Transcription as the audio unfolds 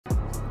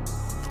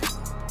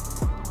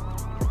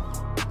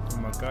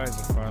guys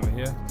are finally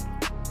here.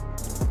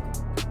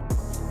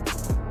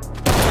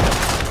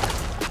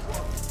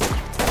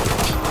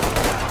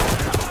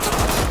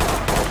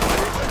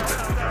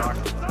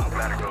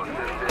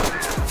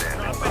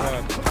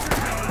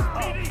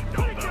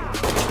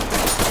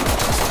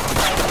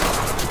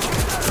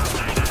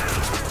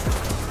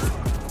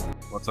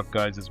 What's up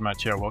guys, it's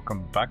Matt here.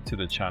 Welcome back to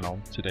the channel.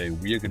 Today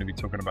we are going to be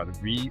talking about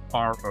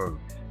VRO,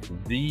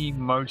 the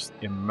most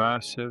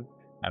immersive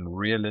and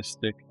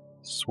realistic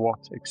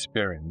SWAT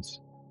experience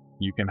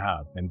you can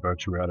have in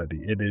virtual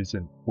reality. It is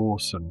an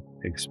awesome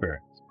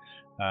experience,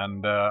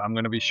 and I'm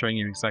going to be showing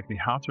you exactly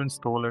how to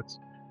install it.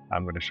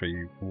 I'm going to show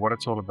you what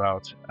it's all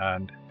about,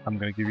 and I'm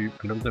going to give you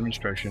a little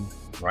demonstration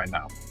right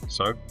now.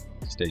 So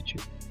stay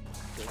tuned.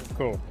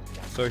 Cool.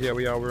 So here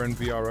we are, we're in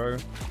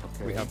VRO.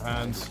 We have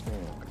hands,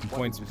 I can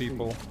point to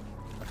people,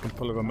 I can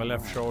pull over my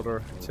left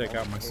shoulder, take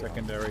out my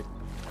secondary.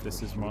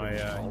 This is my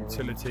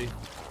utility.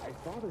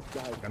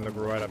 I can look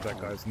right up that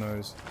guy's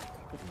nose.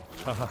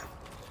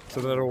 So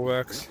that all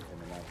works.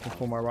 I can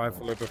pull my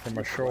rifle over from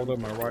my shoulder,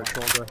 my right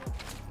shoulder.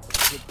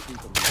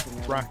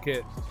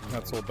 Bracket,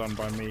 that's all done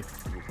by me.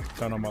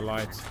 Turn on my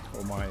lights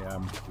or my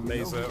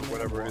laser,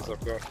 whatever it is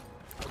I've got.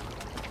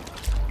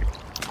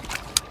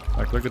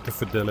 Like, look at the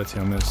fidelity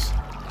on this.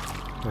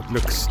 It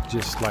looks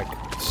just like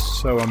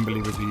so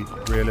unbelievably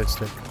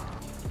realistic.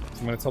 So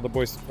I'm going to tell the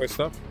boys to post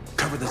up.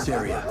 Cover this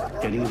area.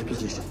 Getting into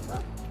position.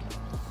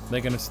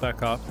 They're going to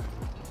stack up.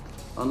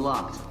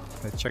 Unlocked.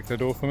 They check the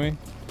door for me.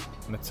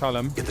 I'm going to tell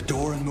them. Get the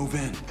door and move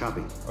in.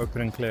 Copy.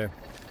 Open and clear.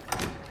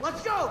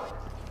 Let's go!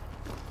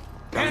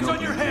 Hands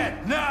on your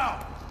head,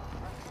 now!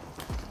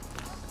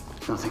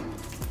 Nothing.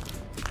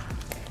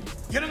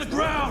 Get on the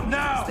ground,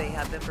 now! They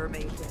have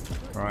information.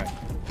 All right.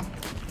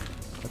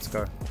 Let's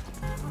go.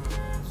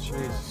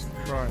 Jesus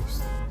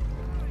Christ.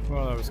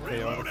 Well, that was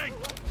chaotic.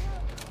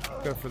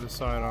 Go for the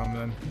sidearm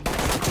then.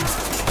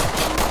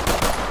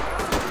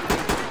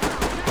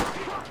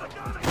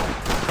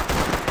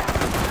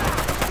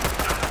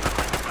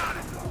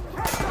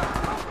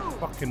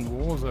 Fucking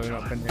war zone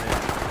up in here.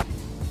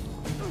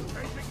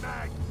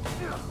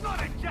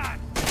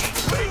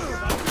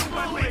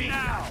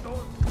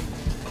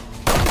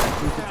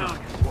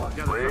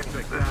 Please,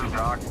 this is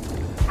Doc.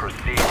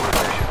 Proceed with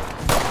mission.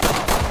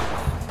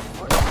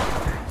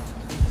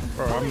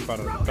 Bro, I'm about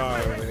to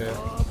die over here.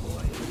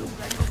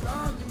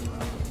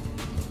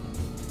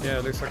 Yeah,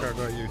 it looks like I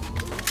got you.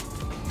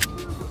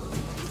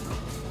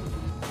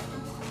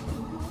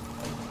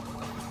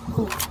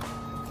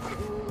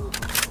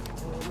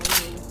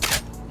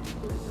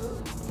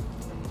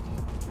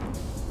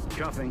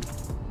 Cuffing.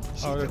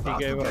 Oh, look, he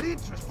gave up.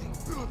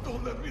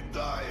 Don't let me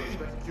die.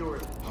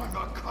 I'm a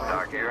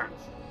Doc here.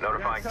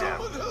 Notifying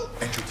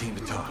death. Entry team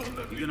to talk.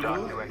 You Doc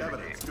gonna to move? entry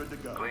Evidence. team. Good to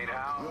go. Clean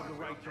house.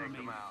 Take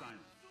them out.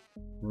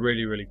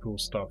 Really cool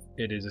stuff.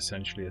 It is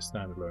essentially a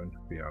standalone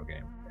VR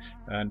game,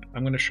 and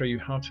I'm going to show you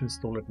how to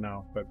install it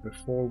now. But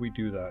before we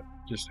do that,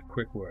 just a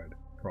quick word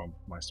from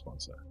my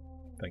sponsor.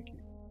 Thank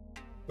you.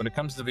 When it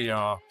comes to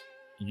VR,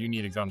 you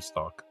need a gun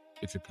stock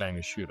if you're playing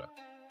a shooter,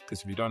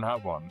 because if you don't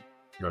have one,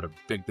 you're at a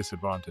big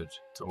disadvantage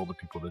to all the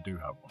people that do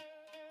have one.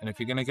 And if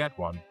you're going to get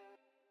one,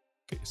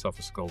 get yourself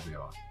a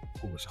SkolVR.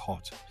 Oh, it's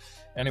hot.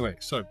 Anyway,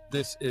 so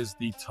this is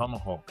the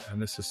Tomahawk,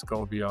 and this is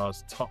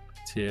SkolVR's top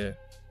tier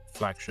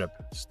flagship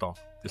stock.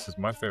 This is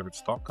my favorite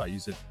stock. I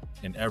use it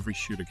in every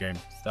shooter game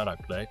that I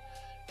play,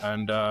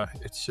 and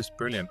it's just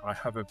brilliant. I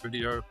have a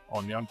video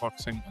on the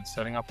unboxing and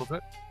setting up of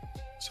it,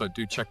 so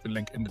do check the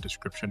link in the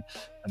description,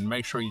 and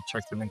make sure you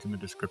check the link in the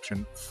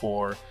description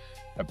for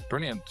a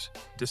brilliant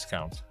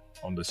discount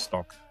on this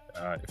stock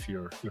if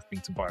you're looking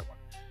to buy one.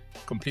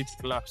 Completely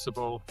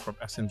collapsible from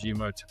SMG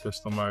mode to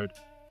pistol mode.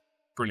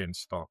 Brilliant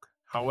stock.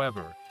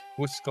 However,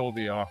 with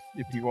SkolVR,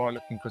 if you are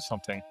looking for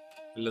something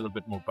a little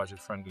bit more budget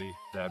friendly,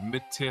 there are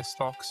mid-tier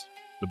stocks.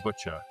 The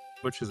Butcher.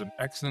 Butcher is an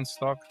excellent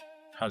stock,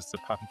 has the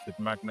patented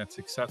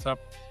magnetic setup.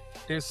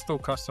 It is still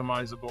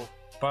customizable,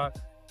 but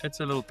it's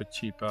a little bit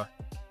cheaper.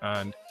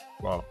 And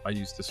well, I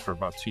used this for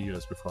about 2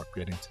 years before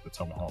upgrading to the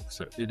Tomahawk,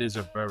 so it is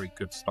a very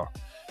good stock.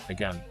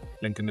 Again,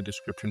 link in the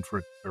description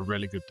for a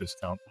really good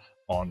discount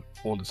on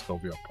all the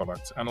SkolVR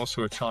products, and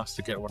also a chance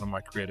to get one of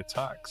my creator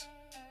tags,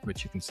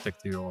 which you can stick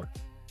to your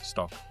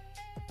stock.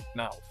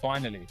 Now,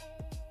 finally,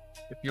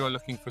 if you're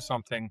looking for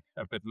something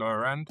a bit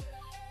lower end,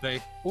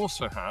 they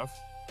also have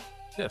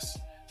this,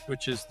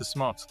 which is the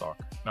Smart stock.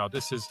 Now,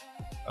 this is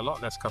a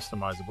lot less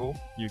customizable.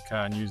 You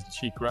can use the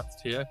cheek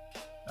wrapped here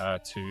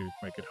to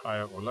make it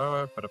higher or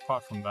lower, but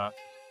apart from that,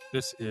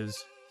 this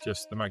is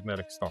just the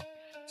magnetic stock.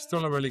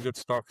 Still a really good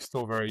stock,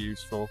 still very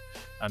useful,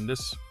 and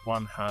this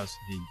one has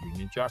the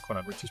Union Jack on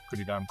it, which is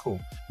pretty damn cool.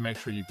 Make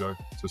sure you go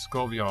to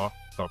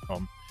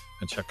SkolVR.com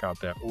and check out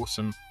their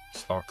awesome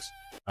stocks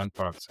and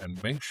products,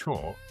 and make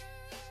sure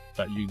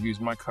that you use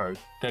my code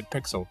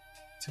DEADPIXEL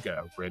to get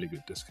a really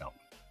good discount.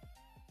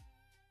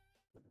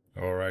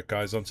 Alright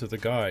guys, onto the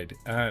guide,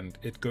 and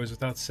it goes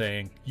without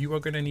saying, you are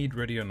going to need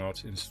Ready or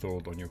Not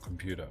installed on your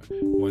computer.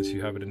 Once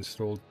you have it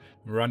installed,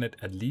 run it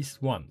at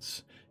least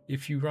once.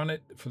 If you run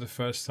it for the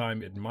first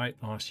time, it might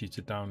ask you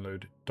to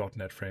download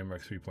 .NET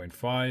Framework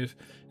 3.5.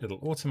 It'll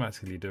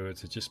automatically do it,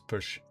 so just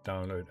push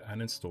download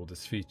and install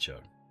this feature.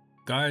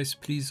 Guys,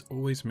 please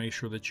always make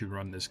sure that you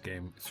run this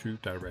game through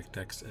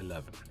DirectX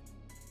 11.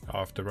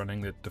 After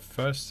running it the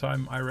first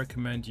time, I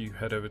recommend you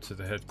head over to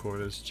the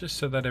headquarters just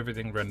so that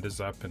everything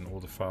renders up and all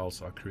the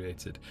files are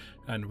created.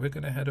 And we're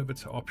going to head over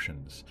to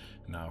options.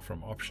 Now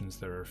from options,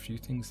 there are a few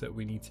things that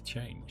we need to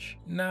change.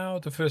 Now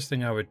the first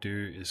thing I would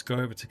do is go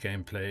over to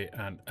gameplay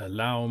and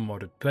allow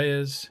modded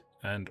players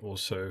and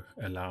also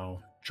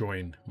allow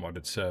join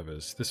modded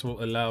servers. This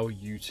will allow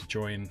you to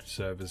join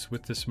servers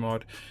with this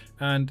mod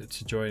and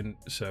to join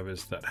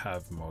servers that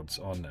have mods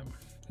on them.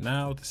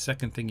 Now the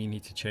second thing you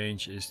need to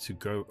change is to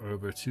go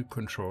over to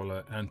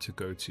controller and to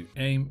go to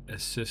aim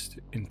assist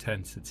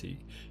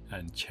intensity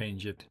and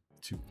change it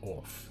to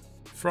off.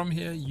 From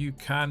here you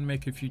can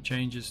make a few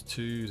changes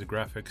to the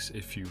graphics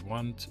if you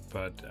want,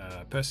 but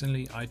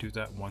personally I do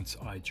that once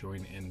I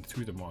join in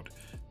through the mod,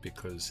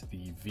 because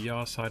the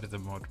VR side of the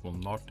mod will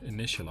not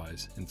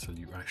initialize until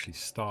you actually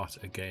start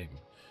a game.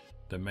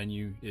 The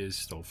menu is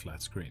still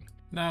flat screen.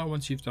 Now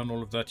once you've done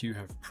all of that, you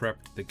have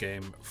prepped the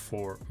game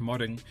for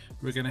modding.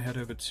 We're going to head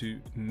over to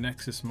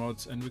Nexus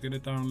mods and we're going to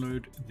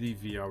download the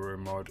VRO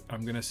mod.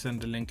 I'm going to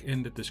send a link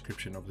in the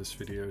description of this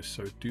video,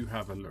 so do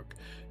have a look.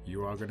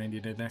 You are going to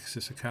need a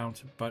Nexus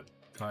account, but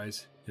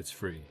guys, it's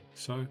free,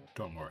 so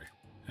don't worry.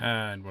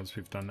 And once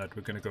we've done that,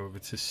 we're going to go over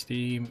to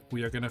Steam.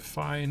 We are going to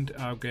find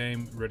our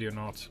game, Ready or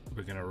Not.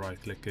 We're going to right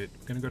click it.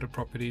 We're going to go to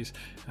properties,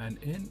 and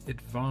in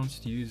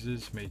advanced,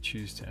 users may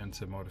choose to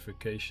enter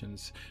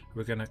modifications.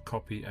 We're going to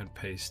copy and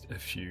paste a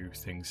few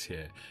things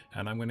here,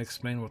 and I'm going to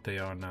explain what they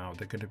are now.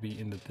 They're going to be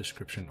in the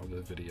description of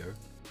the video.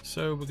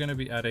 So we're going to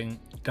be adding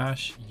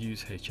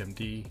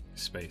 -usehmd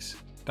space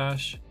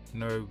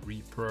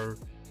 -norepro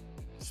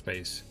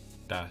space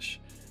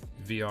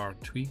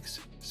VRTweaks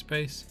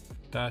space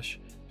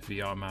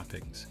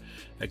VRMappings.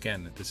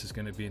 Again, this is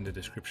going to be in the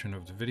description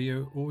of the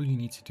video. All you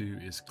need to do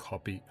is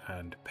copy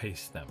and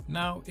paste them.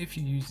 Now, if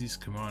you use these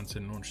commands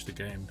and launch the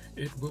game,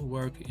 it will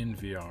work in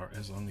VR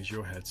as long as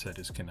your headset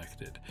is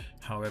connected.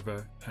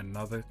 However,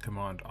 another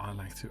command I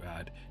like to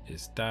add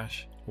is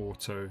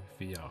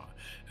 -autoVR.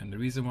 And the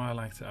reason why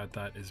I like to add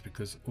that is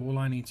because all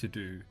I need to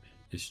do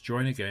is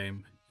join a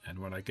game, and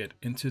when I get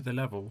into the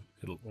level,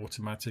 it'll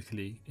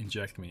automatically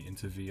inject me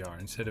into VR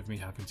instead of me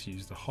having to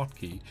use the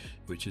hotkey,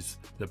 which is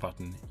the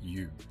button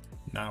U.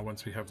 Now,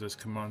 once we have those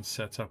commands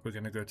set up, we're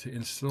going to go to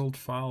installed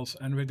files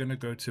and we're going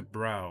to go to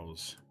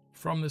browse.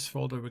 From this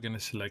folder, we're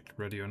going to select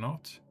Ready or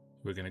Not.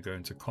 We're going to go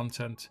into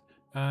content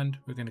and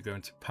we're going to go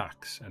into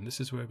packs. And this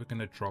is where we're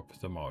going to drop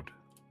the mod.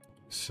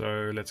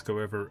 So let's go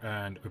over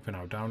and open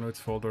our downloads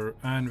folder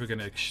and we're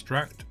going to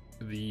extract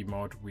the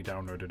mod we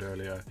downloaded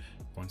earlier.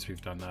 Once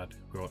we've done that,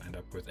 we'll end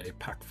up with a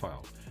pack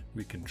file.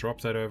 We can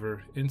drop that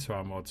over into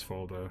our mods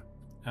folder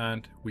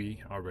and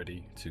we are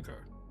ready to go.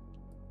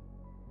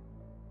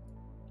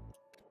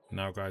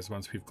 Now guys,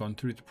 once we've gone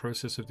through the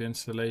process of the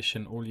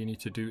installation, all you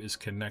need to do is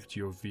connect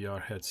your VR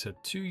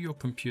headset to your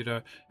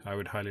computer. I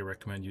would highly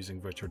recommend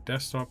using virtual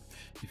desktop.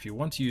 If you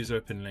want to use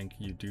OpenLink,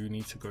 you do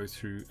need to go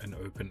through an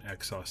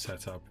OpenXR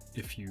setup.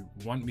 If you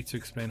want me to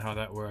explain how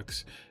that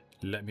works,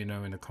 let me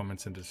know in the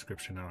comments and the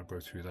description and I'll go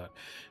through that.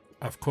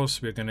 Of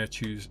course, we're going to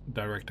choose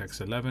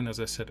DirectX 11, as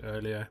I said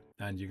earlier,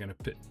 and you're going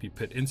to be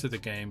put into the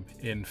game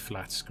in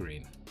flat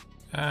screen.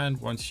 And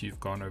once you've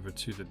gone over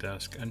to the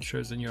desk and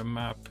chosen your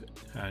map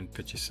and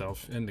put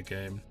yourself in the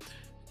game,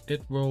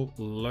 it will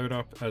load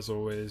up as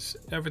always.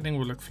 Everything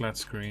will look flat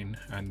screen,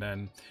 and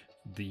then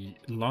the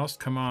last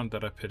command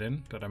that I put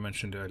in, that I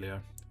mentioned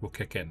earlier, will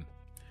kick in.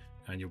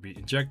 And you'll be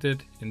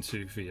injected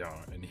into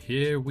VR. And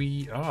here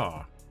we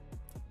are.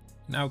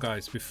 Now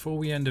guys, before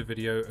we end the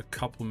video, a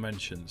couple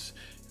mentions.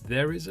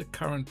 There is a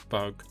current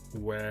bug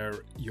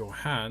where your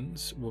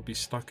hands will be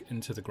stuck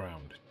into the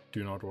ground.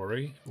 Do not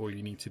worry, all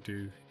you need to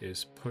do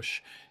is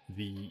push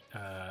the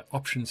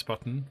options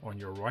button on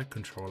your right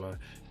controller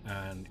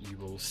and you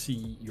will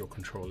see your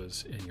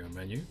controllers in your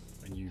menu.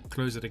 When you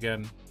close it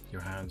again,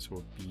 your hands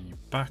will be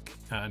back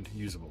and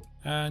usable.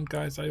 And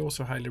guys, I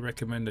also highly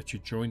recommend that you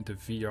join the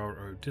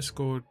VRO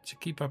Discord to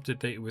keep up to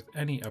date with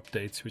any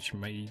updates which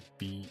may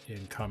be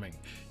incoming.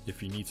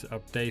 If you need to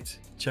update,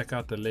 check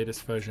out the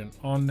latest version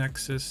on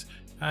Nexus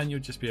and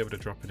you'll just be able to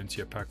drop it into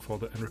your pack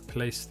folder and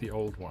replace the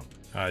old one.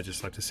 I'd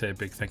just like to say a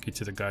big thank you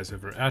to the guys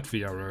over at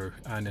VRO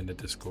and in the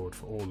Discord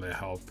for all their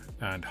help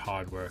and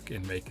hard work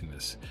in making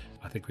this.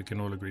 I think we can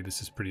all agree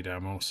this is pretty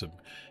damn awesome.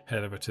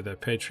 Head over to their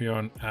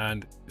Patreon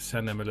and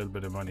send them a little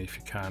bit of money if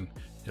you can.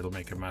 It'll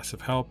make a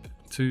massive help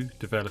to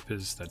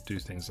developers that do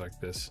things like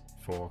this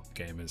for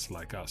gamers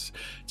like us.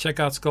 Check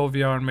out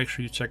SkolVR and make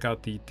sure you check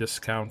out the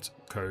discount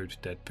code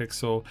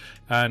DeadPixel.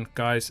 And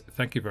guys,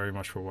 thank you very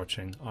much for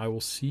watching. I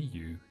will see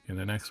you in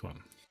the next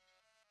one.